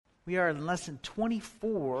We are in lesson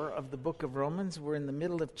 24 of the book of Romans. We're in the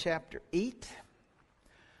middle of chapter 8.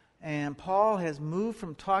 And Paul has moved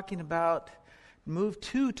to talking about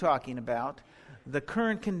the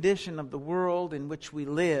current condition of the world in which we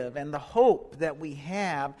live and the hope that we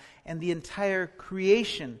have and the entire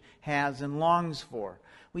creation has and longs for.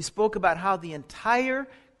 We spoke about how the entire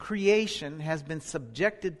creation has been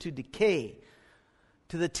subjected to decay,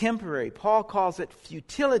 to the temporary. Paul calls it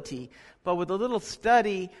futility, but with a little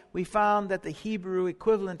study, we found that the Hebrew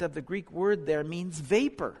equivalent of the Greek word there means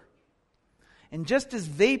vapor. And just as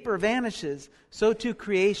vapor vanishes, so too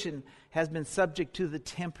creation has been subject to the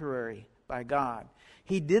temporary by God.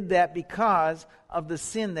 He did that because of the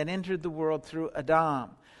sin that entered the world through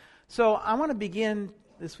Adam. So I want to begin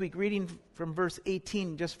this week reading from verse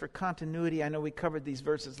 18 just for continuity. I know we covered these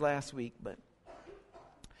verses last week, but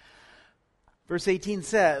verse 18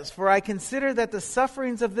 says, "For I consider that the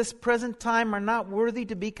sufferings of this present time are not worthy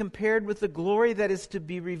to be compared with the glory that is to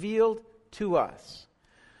be revealed to us.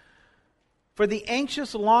 For the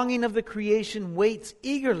anxious longing of the creation waits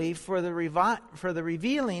eagerly for the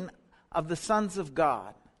revealing of the sons of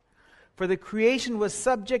God. For the creation was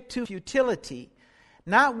subject to futility,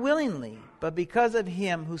 not willingly, but because of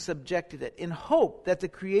him who subjected it, in hope that the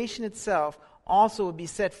creation itself also would be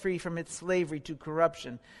set free from its slavery to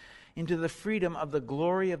corruption into the freedom of the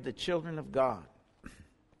glory of the children of God."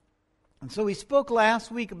 And so we spoke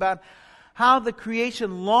last week about how the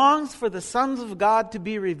creation longs for the sons of God to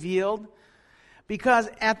be revealed, because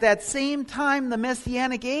at that same time the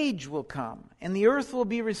Messianic age will come, and the earth will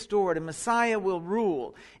be restored, and Messiah will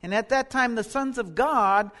rule. And at that time the sons of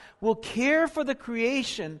God will care for the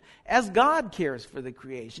creation as God cares for the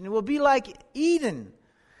creation. It will be like Eden,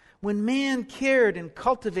 when man cared and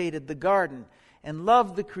cultivated the garden and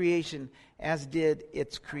loved the creation as did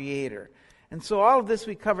its creator. And so all of this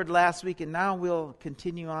we covered last week, and now we'll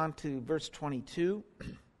continue on to verse 22.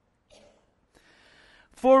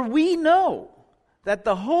 "For we know that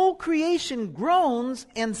the whole creation groans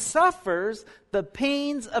and suffers the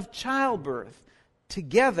pains of childbirth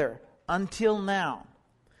together until now."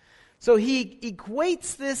 So he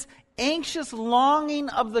equates this anxious longing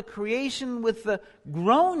of the creation with the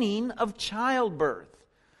groaning of childbirth.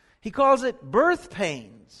 He calls it birth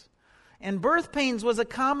pains. And birth pains was a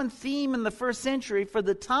common theme in the first century for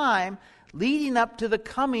the time leading up to the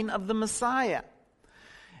coming of the Messiah.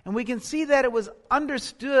 And we can see that it was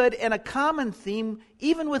understood and a common theme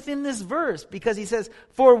even within this verse, because he says,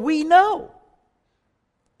 "For we know."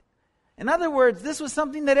 In other words, this was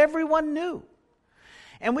something that everyone knew.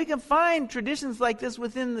 And we can find traditions like this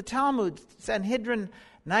within the Talmud. Sanhedrin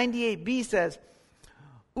 98b says,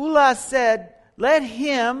 "Ulla said, 'Let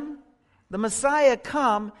him, the Messiah,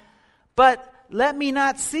 come, but let me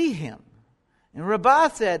not see him.' And Rabbah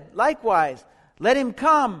said, likewise, 'Let him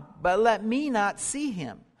come, but let me not see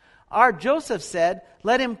him.' Our Joseph said,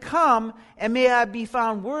 'Let him come, and may I be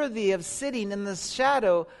found worthy of sitting in the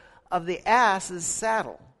shadow of the ass's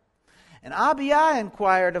saddle.' And Abiah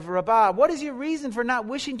inquired of Rabbah, 'What is your reason for not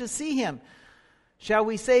wishing to see him?' Shall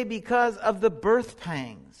we say because of the birth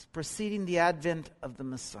pangs preceding the advent of the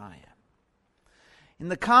Messiah?" In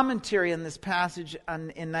the commentary on this passage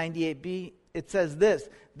in 98b, it says this: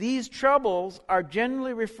 "These troubles are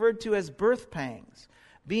generally referred to as birth pangs,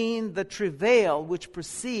 being the travail which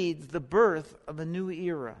precedes the birth of a new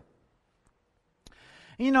era."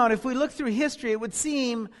 And if we look through history, it would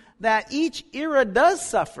seem that each era does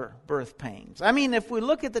suffer birth pains. I mean, if we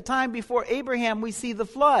look at the time before Abraham, we see the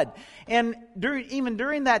flood. And even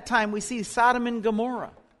during that time, we see Sodom and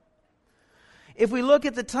Gomorrah. If we look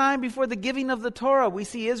at the time before the giving of the Torah, we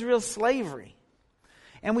see Israel's slavery.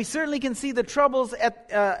 And we certainly can see the troubles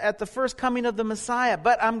at the first coming of the Messiah.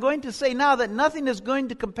 But I'm going to say now that nothing is going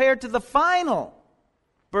to compare to the final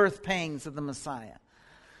birth pangs of the Messiah.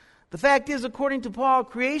 The fact is, according to Paul,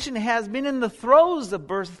 creation has been in the throes of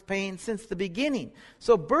birth pains since the beginning.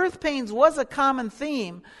 So birth pains was a common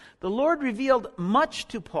theme. The Lord revealed much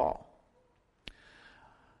to Paul.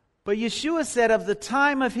 But Yeshua said of the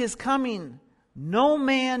time of his coming, no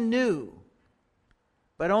man knew,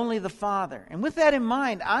 but only the Father. And with that in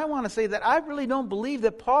mind, I want to say that I really don't believe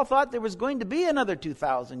that Paul thought there was going to be another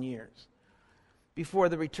 2,000 years before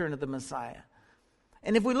the return of the Messiah.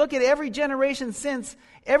 And if we look at every generation since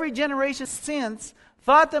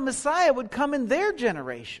thought the Messiah would come in their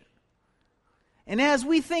generation. And as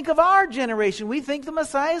we think of our generation, we think the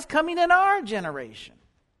Messiah is coming in our generation.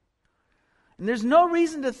 And there's no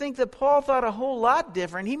reason to think that Paul thought a whole lot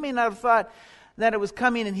different. He may not have thought that it was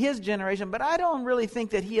coming in his generation, but I don't really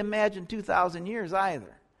think that he imagined 2,000 years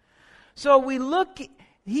either. So we look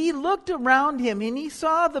he looked around him and he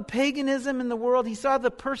saw the paganism in the world. He saw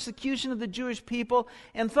the persecution of the Jewish people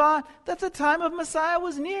and thought that the time of Messiah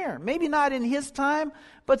was near. Maybe not in his time,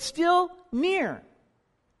 but still near.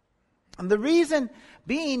 And the reason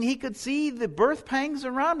being, he could see the birth pangs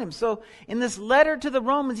around him. So in this letter to the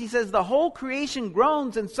Romans, he says, the whole creation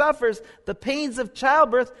groans and suffers the pains of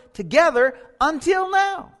childbirth together until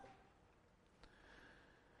now.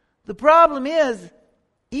 The problem is,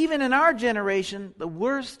 even in our generation, the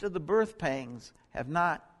worst of the birth pangs have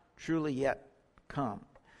not truly yet come.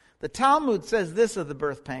 The Talmud says this of the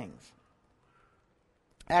birth pangs.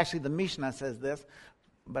 Actually, the Mishnah says this,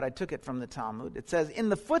 but I took it from the Talmud. It says, in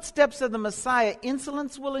the footsteps of the Messiah,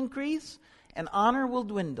 insolence will increase and honor will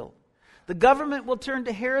dwindle. The government will turn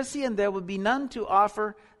to heresy and there will be none to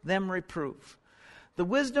offer them reproof. The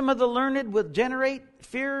wisdom of the learned will generate,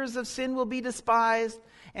 fears of sin will be despised,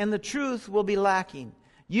 and the truth will be lacking.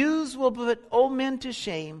 Youths will put old men to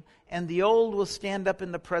shame, and the old will stand up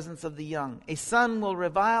in the presence of the young. A son will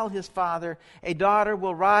revile his father, a daughter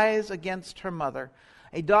will rise against her mother,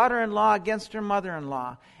 a daughter-in-law against her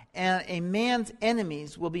mother-in-law, and a man's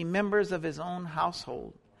enemies will be members of his own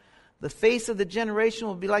household. The face of the generation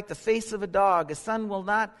will be like the face of a dog. A son will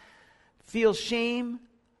not feel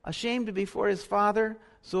ashamed before his father,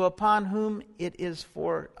 so upon whom it is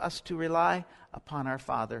for us to rely, upon our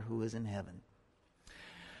Father who is in heaven.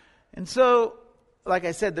 And so, like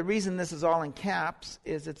I said, the reason this is all in caps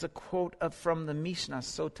is it's a quote from the Mishnah,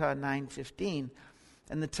 Sotah 9:15.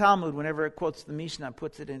 And the Talmud, whenever it quotes the Mishnah,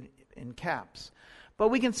 puts it in caps. But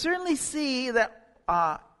we can certainly see that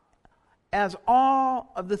as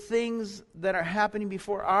all of the things that are happening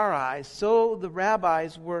before our eyes, so the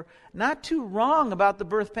rabbis were not too wrong about the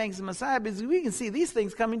birth pangs of Messiah, because we can see these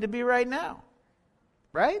things coming to be right now.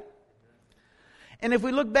 Right? And if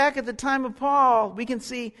we look back at the time of Paul, we can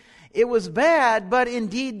see it was bad, but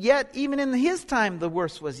indeed yet, even in his time, the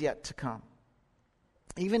worst was yet to come.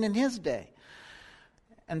 Even in his day.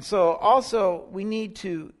 And so also we need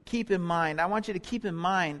to keep in mind, I want you to keep in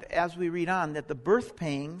mind as we read on, that the birth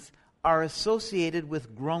pangs are associated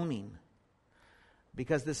with groaning.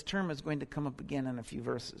 Because this term is going to come up again in a few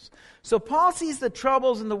verses. So Paul sees the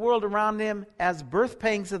troubles in the world around him as birth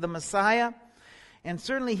pangs of the Messiah. And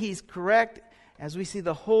certainly he's correct. As we see,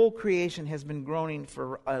 the whole creation has been groaning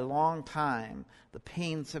for a long time. The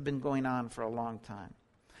pains have been going on for a long time.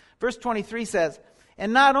 Verse 23 says,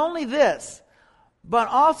 and not only this, but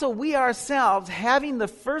also we ourselves, having the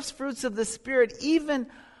first fruits of the Spirit, even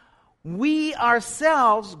we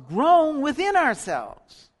ourselves groan within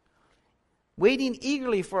ourselves, waiting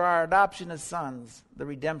eagerly for our adoption as sons, the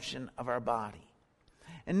redemption of our body.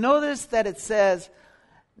 And notice that it says,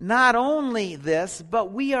 not only this,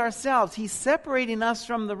 but we ourselves. He's separating us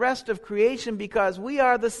from the rest of creation because we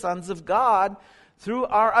are the sons of God through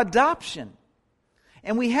our adoption.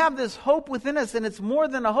 And we have this hope within us, and it's more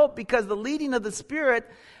than a hope because the leading of the Spirit,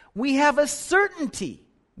 we have a certainty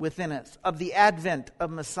within us of the advent of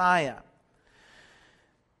Messiah.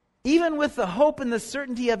 Even with the hope and the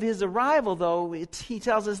certainty of his arrival, though, he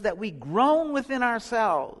tells us that we groan within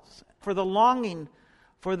ourselves for the longing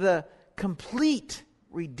for the complete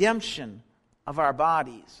redemption of our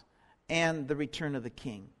bodies and the return of the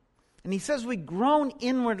King. And he says we groan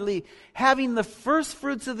inwardly, having the first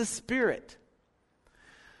fruits of the Spirit.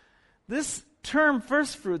 This term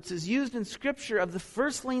first fruits is used in Scripture of the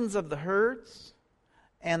firstlings of the herds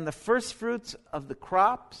and the first fruits of the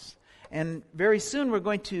crops. And very soon we're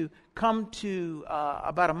going to come to,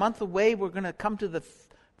 about a month away, we're going to come to the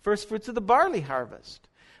first fruits of the barley harvest,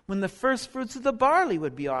 when the first fruits of the barley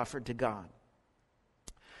would be offered to God.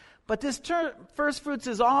 But this term, first fruits,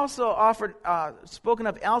 is also offered, spoken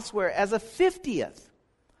of elsewhere as a 50th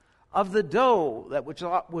of the dough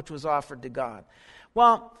which was offered to God.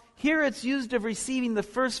 Well, here it's used of receiving the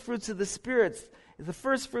first fruits of the Spirit,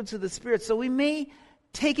 So we may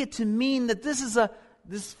take it to mean that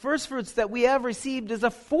this first fruits that we have received is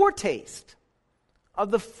a foretaste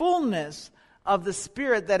of the fullness of the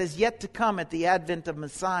Spirit that is yet to come at the advent of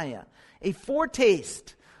Messiah. A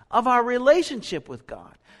foretaste of our relationship with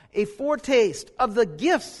God. A foretaste of the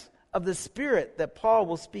gifts of the Spirit that Paul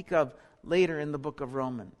will speak of later in the book of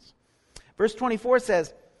Romans. Verse 24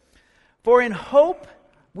 says, for in hope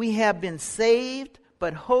we have been saved,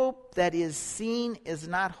 but hope that is seen is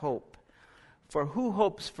not hope. For who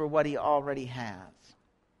hopes for what he already has?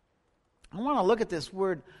 I want to look at this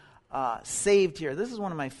word saved here. This is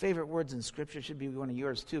one of my favorite words in Scripture. It should be one of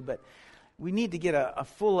yours too, but we need to get a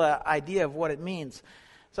full idea of what it means.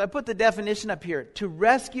 So I put the definition up here. To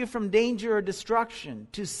rescue from danger or destruction.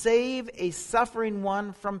 To save a suffering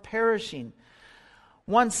one from perishing.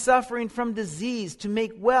 one suffering from disease, to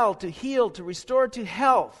make well, to heal, to restore to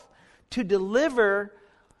health, to deliver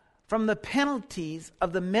from the penalties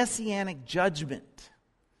of the messianic judgment.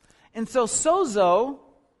 And so sozo,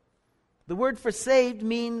 the word for saved,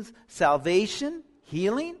 means salvation,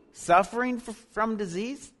 healing, suffering from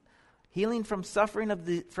disease, healing from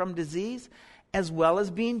suffering from disease, as well as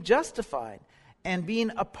being justified and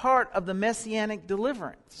being a part of the messianic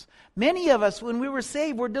deliverance. Many of us, when we were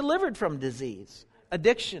saved, were delivered from disease,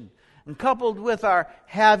 addiction, and coupled with our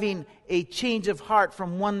having a change of heart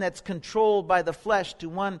from one that's controlled by the flesh to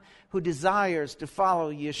one who desires to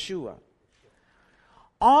follow Yeshua.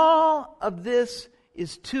 All of this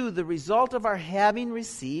is the result of our having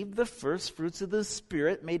received the first fruits of the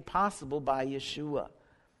Spirit made possible by Yeshua.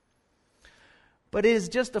 But it is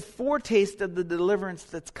just a foretaste of the deliverance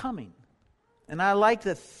that's coming. And I like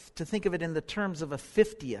to think of it in the terms of a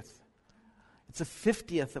 50th. It's a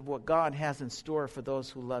 50th of what God has in store for those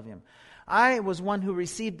who love Him. I was one who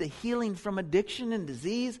received the healing from addiction and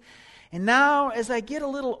disease. And now, as I get a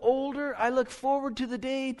little older, I look forward to the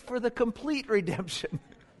day for the complete redemption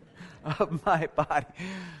of my body.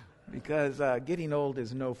 Because getting old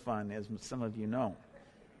is no fun, as some of you know.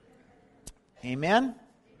 Amen?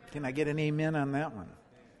 Can I get an amen on that one?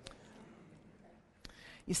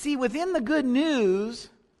 You see, within the good news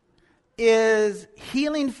is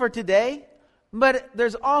healing for today, but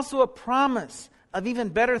there's also a promise of even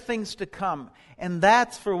better things to come. And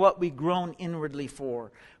that's for what we groan inwardly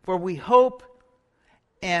for. For we hope,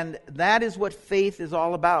 and that is what faith is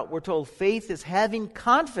all about. We're told faith is having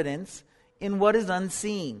confidence in what is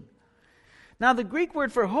unseen. Now, the Greek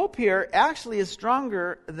word for hope here actually is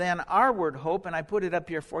stronger than our word hope, and I put it up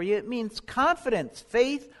here for you. It means confidence,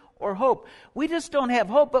 faith, or hope. We just don't have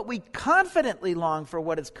hope, but we confidently long for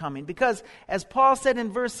what is coming. Because, as Paul said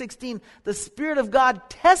in verse 16, the Spirit of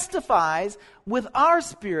God testifies with our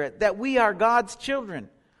spirit that we are God's children.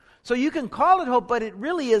 So you can call it hope, but it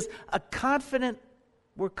really is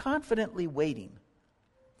we're confidently waiting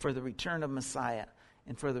for the return of Messiah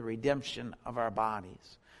and for the redemption of our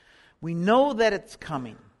bodies. We know that it's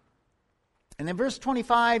coming. And in verse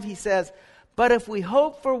 25 he says, but if we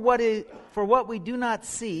hope for what we do not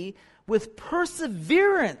see, with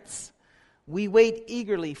perseverance we wait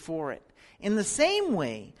eagerly for it. In the same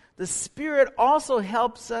way, the Spirit also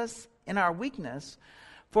helps us in our weakness,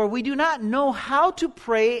 for we do not know how to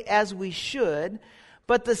pray as we should,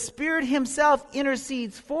 but the Spirit Himself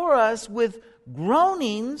intercedes for us with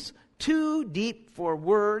groanings too deep for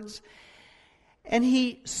words, and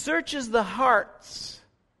He searches the hearts,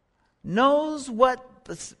 knows what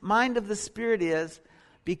the mind of the Spirit is,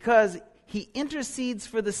 because He intercedes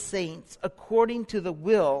for the saints according to the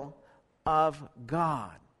will of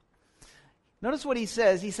God. Notice what he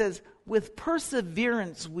says. He says, with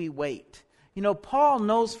perseverance we wait. You know, Paul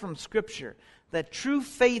knows from Scripture that true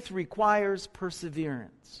faith requires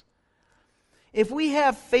perseverance. If we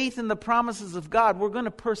have faith in the promises of God, we're going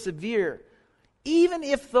to persevere, even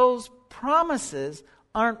if those promises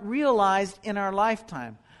aren't realized in our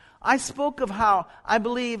lifetime. I spoke of how I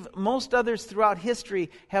believe most others throughout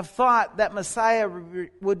history have thought that Messiah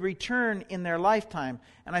would return in their lifetime.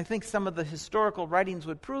 And I think some of the historical writings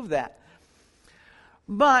would prove that.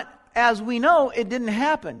 But as we know, it didn't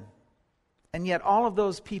happen. And yet all of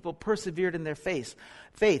those people persevered in their faith.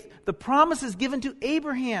 The promises given to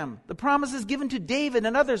Abraham, the promises given to David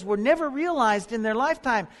and others were never realized in their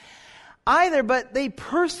lifetime either, but they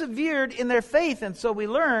persevered in their faith. And so we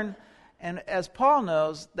learn, and as Paul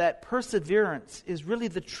knows, that perseverance is really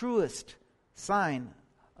the truest sign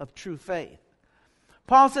of true faith.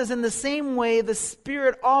 Paul says, in the same way, the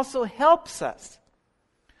Spirit also helps us.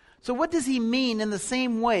 So what does he mean in the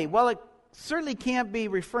same way? Well, it certainly can't be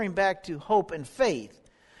referring back to hope and faith.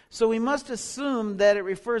 So we must assume that it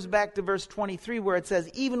refers back to verse 23 where it says,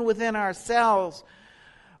 even within ourselves,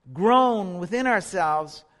 groan within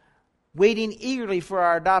ourselves, waiting eagerly for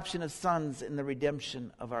our adoption as sons in the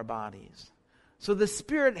redemption of our bodies. So the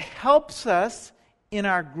Spirit helps us in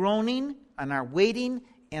our groaning, and our waiting,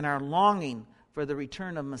 and our longing for the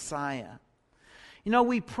return of Messiah. You know,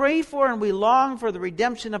 we pray for and we long for the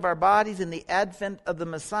redemption of our bodies in the advent of the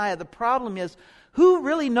Messiah. The problem is, who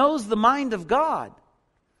really knows the mind of God?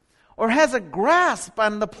 Or has a grasp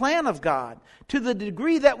on the plan of God to the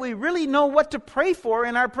degree that we really know what to pray for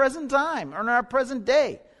in our present time, or in our present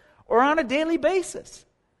day, or on a daily basis?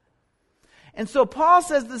 And so Paul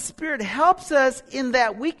says the Spirit helps us in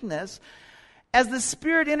that weakness as the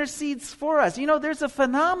Spirit intercedes for us. You know, there's a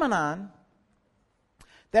phenomenon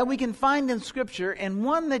that we can find in Scripture, and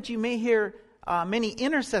one that you may hear many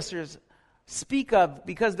intercessors speak of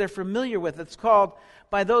because they're familiar with it. It's called,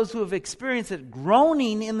 by those who have experienced it,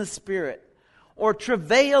 groaning in the Spirit, or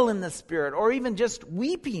travail in the Spirit, or even just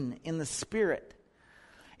weeping in the Spirit.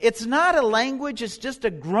 It's not a language, it's just a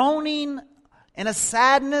groaning and a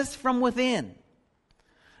sadness from within.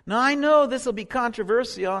 Now I know this will be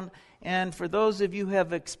controversial, and for those of you who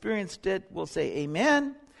have experienced it, will say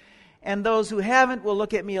amen. And those who haven't will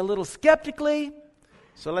look at me a little skeptically.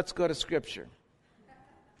 So let's go to Scripture.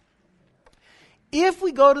 If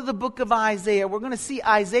we go to the book of Isaiah, we're going to see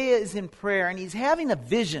Isaiah is in prayer and he's having a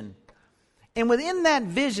vision. And within that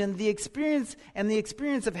vision, the experience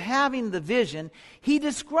of having the vision, he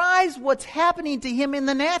describes what's happening to him in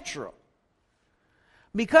the natural.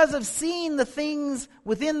 Because of seeing the things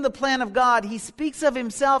within the plan of God, he speaks of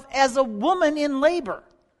himself as a woman in labor.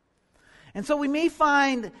 And so we may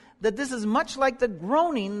find that this is much like the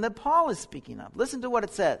groaning that Paul is speaking of. Listen to what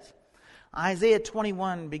it says. Isaiah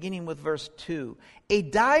 21, beginning with verse 2. A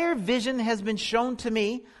dire vision has been shown to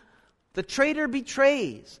me. The traitor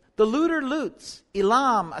betrays. The looter loots.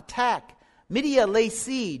 Elam attack. Media lay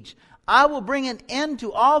siege. I will bring an end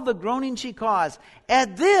to all the groaning she caused.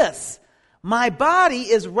 At this, my body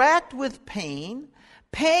is racked with pain.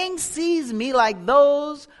 Pangs seize me like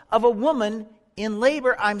those of a woman in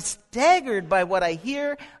labor. I'm staggered by what I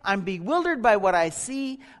hear. I'm bewildered by what I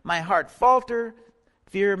see. My heart falters.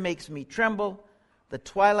 Fear makes me tremble. The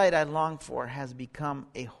twilight I long for has become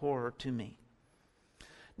a horror to me.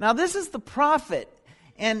 Now this is the prophet,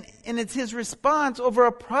 and it's his response over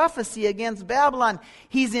a prophecy against Babylon.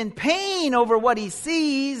 He's in pain over what he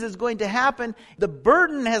sees is going to happen. The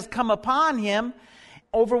burden has come upon him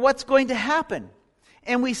over what's going to happen.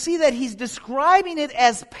 And we see that he's describing it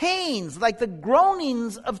as pains, like the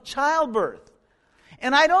groanings of childbirth.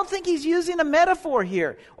 And I don't think he's using a metaphor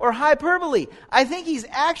here or hyperbole. I think he's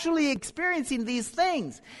actually experiencing these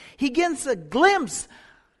things. He gets a glimpse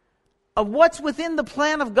of what's within the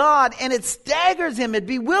plan of God, and it staggers him, it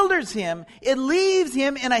bewilders him, it leaves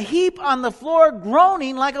him in a heap on the floor,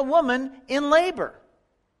 groaning like a woman in labor.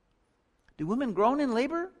 Do women groan in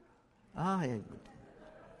labor? I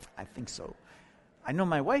think so. I know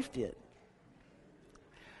my wife did.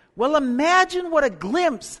 Well, imagine what a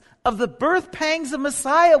glimpse of the birth pangs of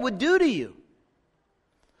Messiah would do to you.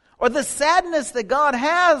 Or the sadness that God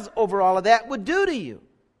has over all of that would do to you.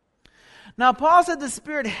 Now, Paul said the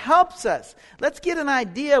Spirit helps us. Let's get an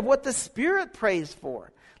idea of what the Spirit prays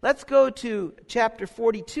for. Let's go to chapter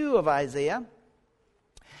 42 of Isaiah.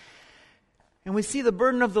 And we see the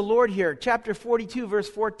burden of the Lord here. Chapter 42, verse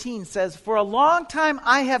 14 says, For a long time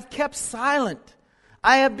I have kept silent.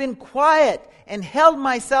 I have been quiet and held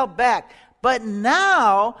myself back. But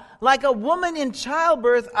now, like a woman in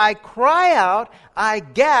childbirth, I cry out, I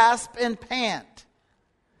gasp and pant.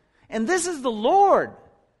 And this is the Lord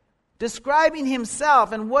describing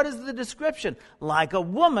himself. And what is the description? Like a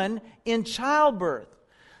woman in childbirth.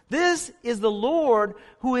 This is the Lord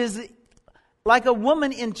who is like a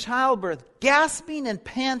woman in childbirth, gasping and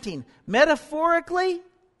panting. Metaphorically,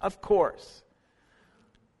 of course.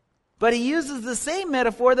 But he uses the same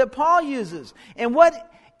metaphor that Paul uses. And what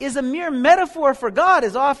is a mere metaphor for God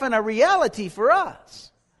is often a reality for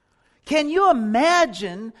us. Can you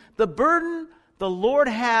imagine the burden the Lord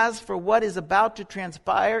has for what is about to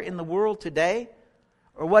transpire in the world today?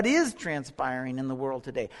 Or what is transpiring in the world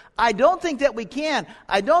today? I don't think that we can.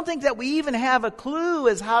 I don't think that we even have a clue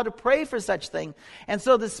as how to pray for such thing. And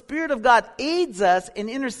so the Spirit of God aids us and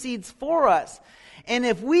intercedes for us. And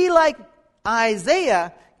if we, like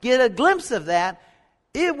Isaiah, get a glimpse of that,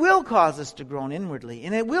 it will cause us to groan inwardly,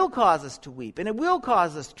 and it will cause us to weep, and it will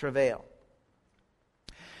cause us to travail.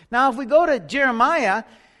 Now, if we go to Jeremiah,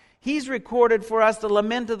 he's recorded for us the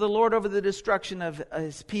lament of the Lord over the destruction of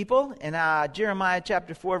his people. In Jeremiah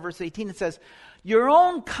chapter 4, verse 18, it says, Your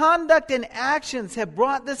own conduct and actions have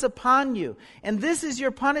brought this upon you, and this is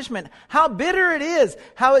your punishment. How bitter it is,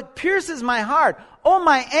 how it pierces my heart. Oh,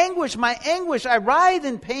 my anguish, I writhe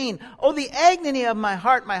in pain. Oh, the agony of my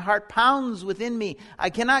heart pounds within me.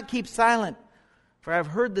 I cannot keep silent, for I have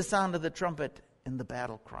heard the sound of the trumpet and the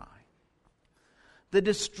battle cry. The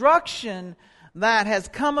destruction that has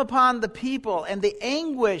come upon the people and the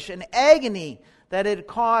anguish and agony that it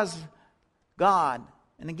caused God.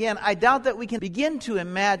 And again, I doubt that we can begin to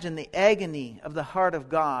imagine the agony of the heart of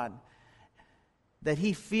God that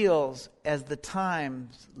he feels as the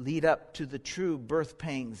times lead up to the true birth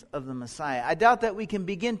pangs of the Messiah. I doubt that we can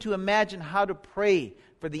begin to imagine how to pray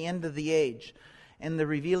for the end of the age and the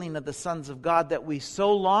revealing of the sons of God that we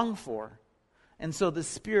so long for. And so the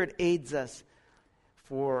Spirit aids us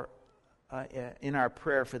in our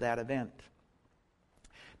prayer for that event.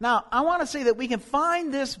 Now, I want to say that we can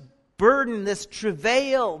find this burden, this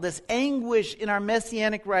travail, this anguish in our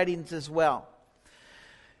messianic writings as well.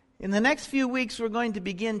 In the next few weeks, we're going to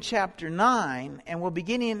begin chapter 9, and we're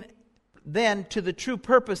beginning then to the true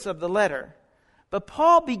purpose of the letter. But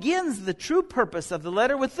Paul begins the true purpose of the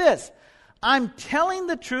letter with this: I'm telling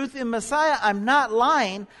the truth in Messiah. I'm not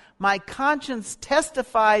lying. My conscience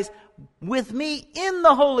testifies with me in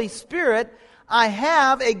the Holy Spirit. I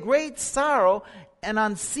have a great sorrow and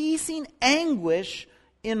unceasing anguish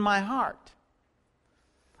in my heart.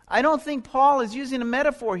 I don't think Paul is using a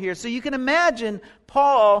metaphor here. So you can imagine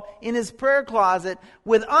Paul in his prayer closet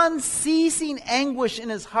with unceasing anguish in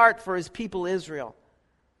his heart for his people Israel.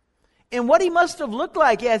 And what he must have looked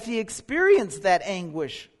like as he experienced that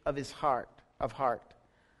anguish of his heart.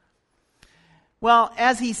 Well,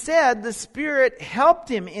 as he said, the Spirit helped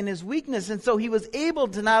him in his weakness, and so he was able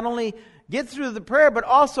to not only get through the prayer, but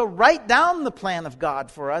also write down the plan of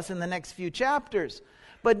God for us in the next few chapters.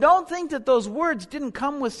 But don't think that those words didn't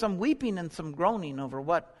come with some weeping and some groaning over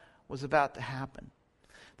what was about to happen.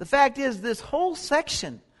 The fact is, this whole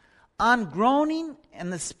section on groaning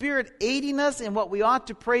and the Spirit aiding us in what we ought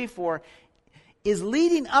to pray for is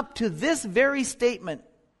leading up to this very statement,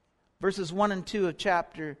 verses 1 and 2 of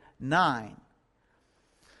chapter 9.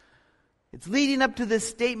 It's leading up to this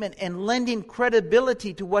statement and lending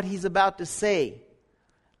credibility to what he's about to say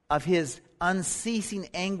of his unceasing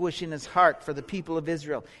anguish in his heart for the people of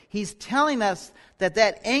Israel. He's telling us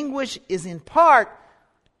that anguish is in part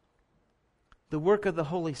the work of the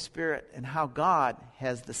Holy Spirit and how God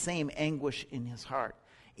has the same anguish in his heart.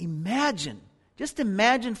 Just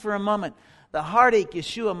imagine for a moment the heartache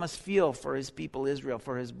Yeshua must feel for his people Israel,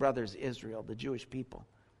 for his brothers Israel, the Jewish people.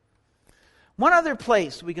 One other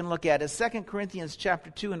place we can look at is 2 Corinthians chapter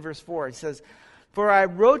 2 and verse 4. It says, "For I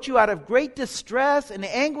wrote you out of great distress and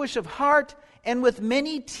anguish of heart and with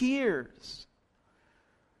many tears,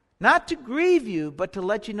 not to grieve you, but to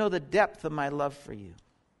let you know the depth of my love for you."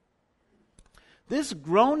 This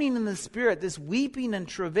groaning in the Spirit, this weeping and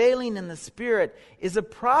travailing in the Spirit, is a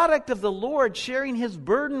product of the Lord sharing his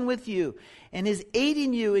burden with you and is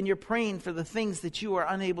aiding you in your praying for the things that you are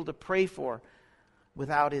unable to pray for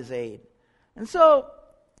without his aid. And so,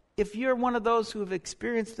 if you're one of those who have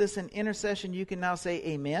experienced this in intercession, you can now say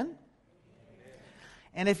amen. Amen.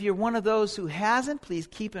 And if you're one of those who hasn't, please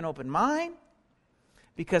keep an open mind,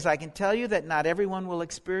 because I can tell you that not everyone will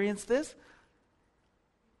experience this,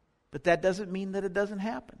 but that doesn't mean that it doesn't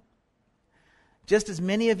happen. Just as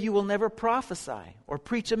many of you will never prophesy or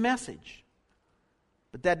preach a message,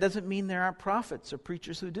 but that doesn't mean there aren't prophets or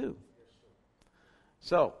preachers who do.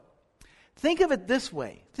 So, think of it this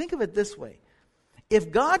way. If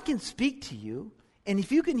God can speak to you, and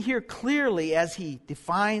if you can hear clearly as he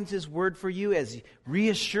defines his word for you, as he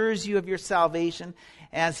reassures you of your salvation,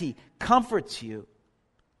 as he comforts you,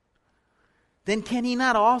 then can he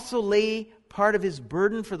not also lay part of his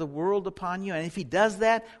burden for the world upon you? And if he does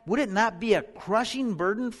that, would it not be a crushing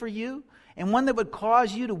burden for you, and one that would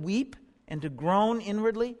cause you to weep and to groan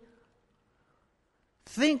inwardly?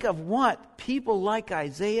 Think of what people like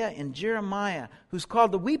Isaiah and Jeremiah, who's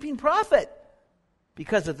called the weeping prophet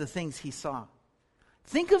because of the things he saw.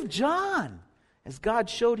 Think of John as God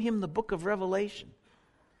showed him the book of Revelation,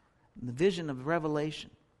 the vision of Revelation.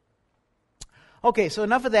 Okay, so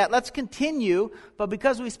enough of that. Let's continue, but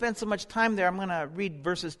because we spent so much time there, I'm going to read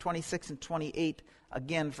verses 26 and 28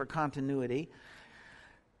 again for continuity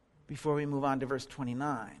before we move on to verse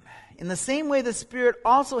 29. "In the same way, the Spirit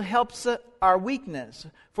also helps our weakness,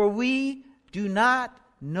 for we do not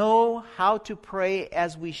know how to pray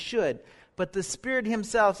as we should, but the Spirit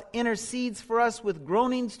himself intercedes for us with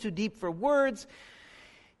groanings too deep for words.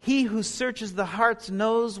 He who searches the hearts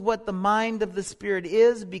knows what the mind of the Spirit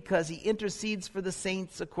is, because he intercedes for the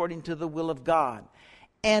saints according to the will of God.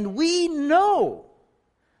 And we know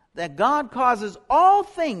that God causes all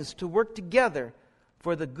things to work together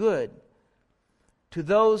for the good to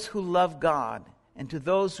those who love God and to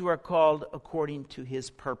those who are called according to his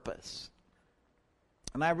purpose."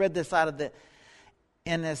 And I read this out of the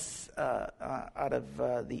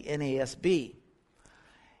NASB.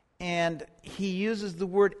 And he uses the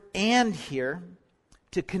word "and" here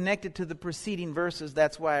to connect it to the preceding verses.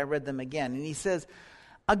 That's why I read them again. And he says,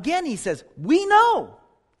 we know.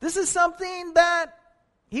 This is something that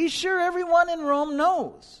he's sure everyone in Rome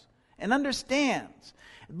knows and understands.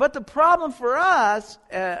 But the problem for us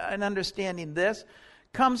in understanding this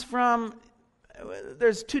comes from,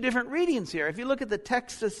 there's two different readings here. If you look at the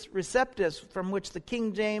Textus Receptus, from which the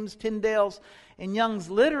King James, Tyndale's, and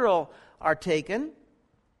Young's literal are taken,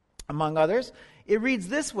 among others, it reads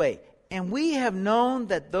this way: "And we have known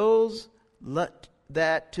that those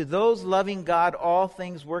that to those loving God all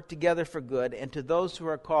things work together for good, and to those who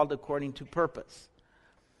are called according to purpose.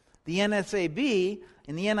 The NSAB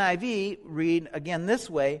and the NIV read again this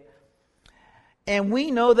way, and we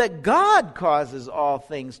know that God causes all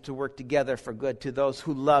things to work together for good to those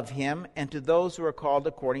who love Him and to those who are called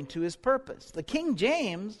according to His purpose. The King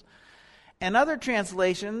James and other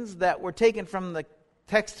translations that were taken from the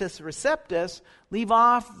Textus Receptus leave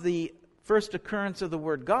off the first occurrence of the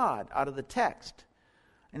word God out of the text.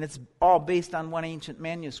 And it's all based on one ancient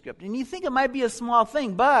manuscript. And you think it might be a small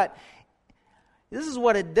thing, but this is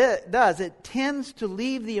what it does. It tends to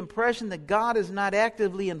leave the impression that God is not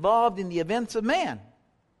actively involved in the events of man,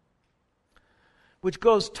 which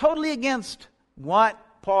goes totally against what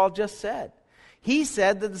Paul just said. He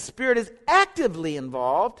said that the Spirit is actively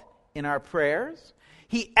involved in our prayers.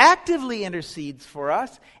 He actively intercedes for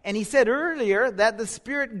us. And he said earlier that the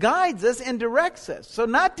Spirit guides us and directs us. So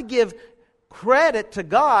not to give credit to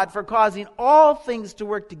God for causing all things to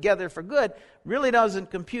work together for good really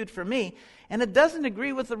doesn't compute for me. And it doesn't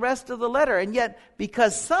agree with the rest of the letter. And yet,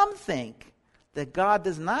 because some think that God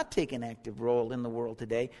does not take an active role in the world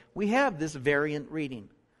today, we have this variant reading.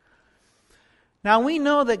 Now, we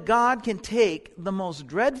know that God can take the most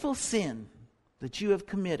dreadful sin that you have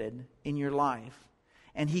committed in your life,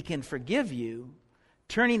 and He can forgive you,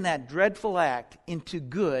 turning that dreadful act into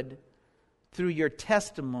good through your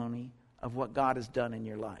testimony of what God has done in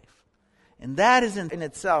your life. And that is in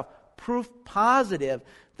itself proof positive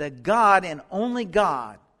that God and only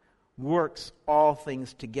God works all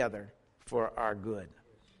things together for our good.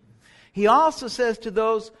 He also says to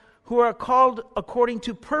those who are called according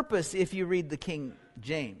to purpose, if you read the King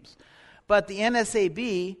James. But the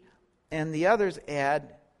NSAB and the others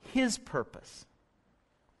add His purpose.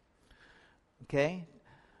 Okay?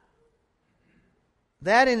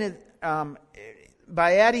 That in it,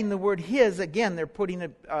 by adding the word His, again, they're putting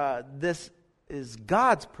it, this is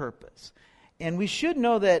God's purpose. And we should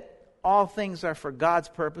know that all things are for God's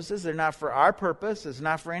purposes. They're not for our purpose. It's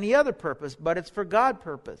not for any other purpose, but it's for God's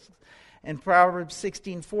purpose. And Proverbs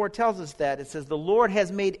 16:4 tells us that. It says, the Lord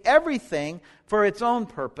has made everything for its own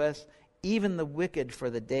purpose, even the wicked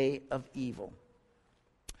for the day of evil.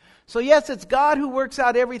 So yes, it's God who works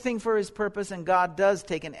out everything for His purpose, and God does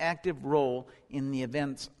take an active role in the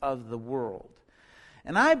events of the world.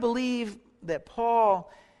 And I believe that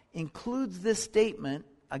Paul includes this statement,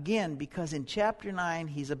 again, because in chapter 9,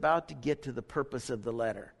 he's about to get to the purpose of the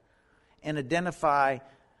letter and identify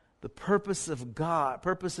the purposes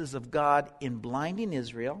of God in blinding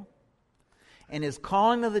Israel, and His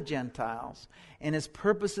calling of the Gentiles, and His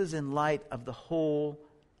purposes in light of the whole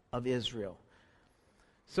of Israel.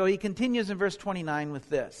 So he continues in verse 29 with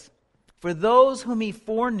this. For those whom He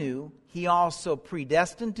foreknew, He also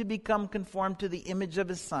predestined to become conformed to the image of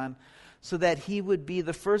His Son, so that He would be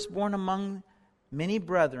the firstborn among many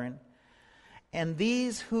brethren. And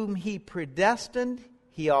these whom He predestined,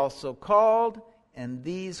 He also called. And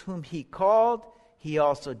these whom He called, He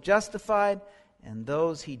also justified. And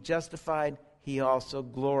those He justified, He also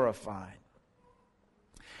glorified.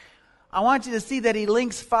 I want you to see that he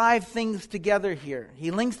links 5 things together here.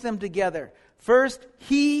 He links them together. First,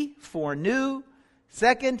 He foreknew.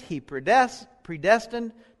 Second, He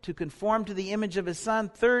predestined to conform to the image of His Son.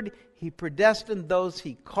 Third, He predestined those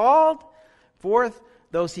He called. Fourth,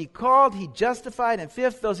 those He called, He justified. And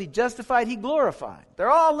fifth, those He justified, He glorified.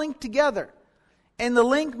 They're all linked together. And the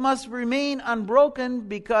link must remain unbroken,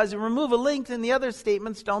 because you remove a link and the other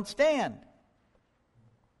statements don't stand.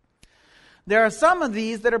 There are some of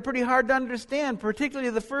these that are pretty hard to understand, particularly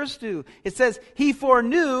the first 2. It says, He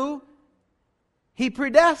foreknew, He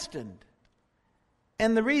predestined.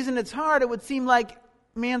 And the reason it's hard, it would seem like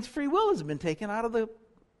man's free will has been taken out of the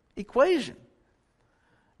equation.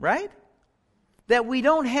 Right? That we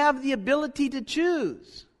don't have the ability to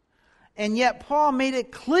choose. And yet Paul made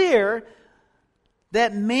it clear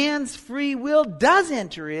that man's free will does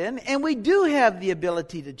enter in, and we do have the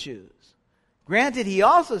ability to choose. Granted, he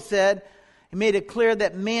also said, he made it clear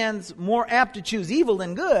that man's more apt to choose evil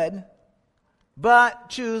than good, but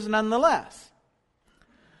choose nonetheless.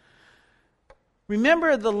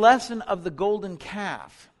 Remember the lesson of the golden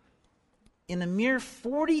calf. In a mere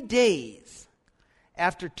 40 days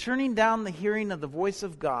after turning down the hearing of the voice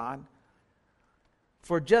of God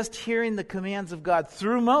for just hearing the commands of God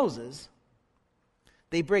through Moses,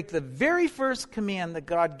 they break the very first command that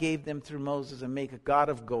God gave them through Moses and make a god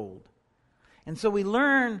of gold. And so we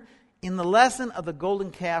learn in the lesson of the golden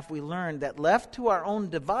calf, we learn that left to our own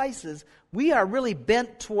devices, we are really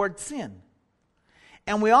bent toward sin.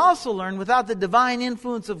 And we also learn without the divine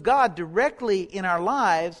influence of God directly in our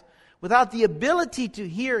lives, without the ability to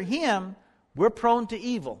hear Him, We're prone to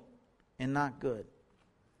evil and not good.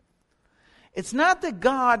 It's not that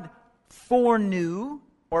God foreknew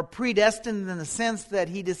or predestined in the sense that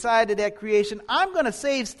He decided at creation, I'm going to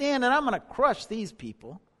save Stan and I'm going to crush these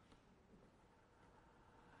people.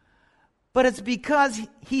 But it's because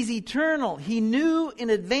He's eternal. He knew in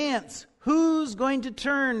advance who's going to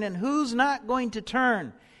turn and who's not going to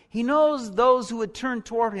turn. He knows those who would turn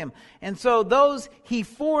toward Him. And so those He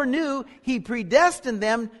foreknew, He predestined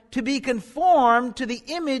them to be conformed to the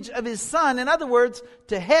image of His Son. In other words,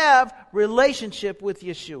 to have relationship with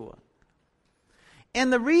Yeshua.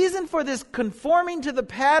 And the reason for this conforming to the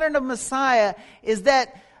pattern of Messiah is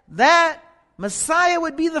that Messiah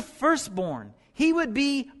would be the firstborn. He would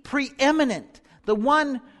be preeminent, the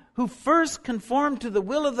one who first conformed to the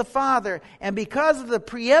will of the Father. And because of the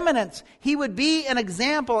preeminence, He would be an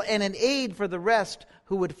example and an aid for the rest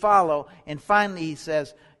who would follow. And finally, He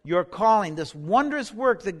says, your calling, this wondrous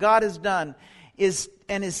work that God has done is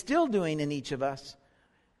still doing in each of us,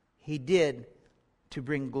 He did to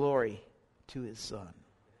bring glory to His Son.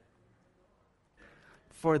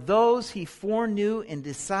 For those He foreknew and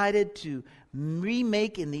decided to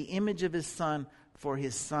remake in the image of His Son for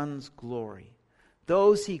His Son's glory.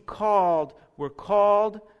 Those He called were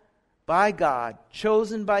called by God,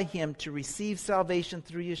 chosen by Him to receive salvation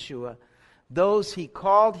through Yeshua. Those He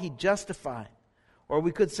called, He justified. Or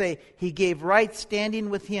we could say He gave right standing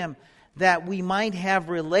with Him that we might have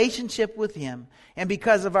relationship with Him. And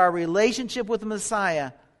because of our relationship with the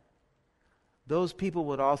Messiah, those people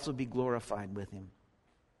would also be glorified with Him.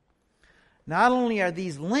 Not only are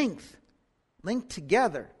these linked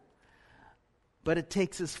together, but it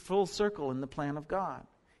takes us full circle in the plan of God.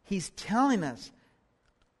 He's telling us,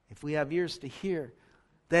 if we have ears to hear,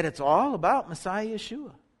 that it's all about Messiah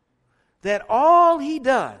Yeshua. That all He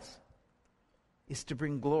does is to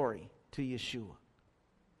bring glory to Yeshua.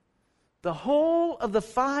 The whole of the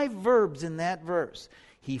 5 verbs in that verse,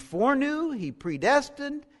 He foreknew, He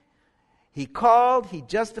predestined, He called, He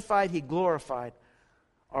justified, He glorified,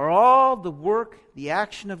 are all the work, the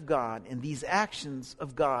action of God. And these actions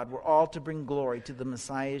of God were all to bring glory to the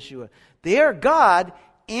Messiah Yeshua. They are God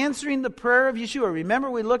answering the prayer of Yeshua. Remember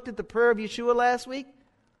we looked at the prayer of Yeshua last week?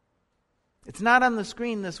 It's not on the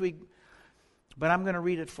screen this week, but I'm going to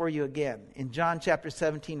read it for you again. In John chapter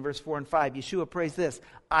 17, verse 4 and 5, Yeshua prays this,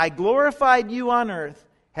 I glorified you on earth,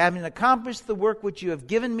 having accomplished the work which you have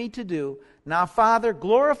given me to do. Now, Father,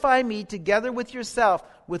 glorify me together with yourself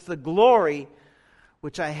with the glory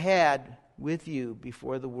which I had with you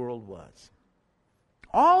before the world was.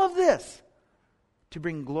 All of this to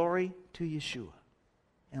bring glory to Yeshua.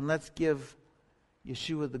 And let's give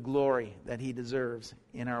Yeshua the glory that He deserves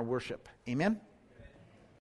in our worship. Amen?